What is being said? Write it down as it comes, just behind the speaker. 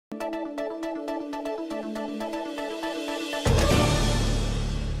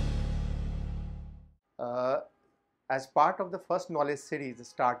As part of the first knowledge series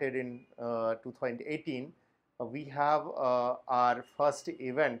started in 2018, we have our first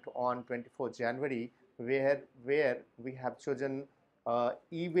event on 24th January, where we have chosen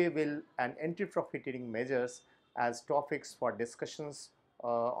e-way bill and anti-profiteering measures as topics for discussions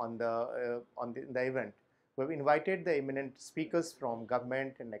in the event. We've invited the eminent speakers from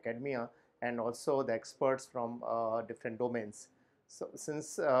government and academia, and also the experts from different domains. So,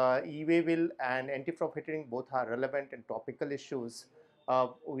 since e-way bill and anti-profiteering both are relevant and topical issues,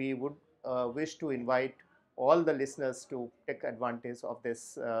 we would wish to invite all the listeners to take advantage of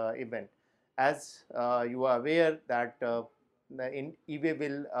this event. As you are aware that the e-way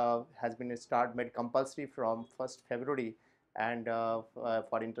bill has been made compulsory from 1st February, and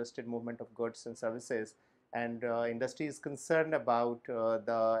for interested movement of goods and services, and industry is concerned about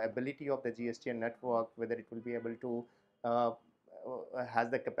the ability of the GSTN network, whether it will be able to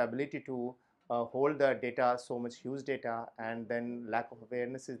has the capability to hold the data, so much huge data, and then lack of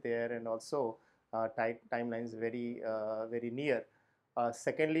awareness is there, and also timelines very near.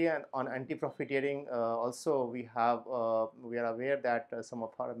 Secondly, on anti-profiteering, also we are aware that some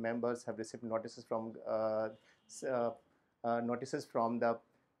of our members have received notices from the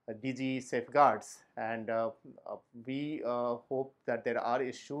DG safeguards, and we hope that there are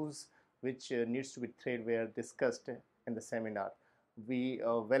issues which needs to be were discussed in the seminar. We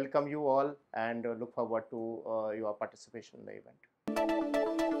welcome you all and look forward to your participation in the event.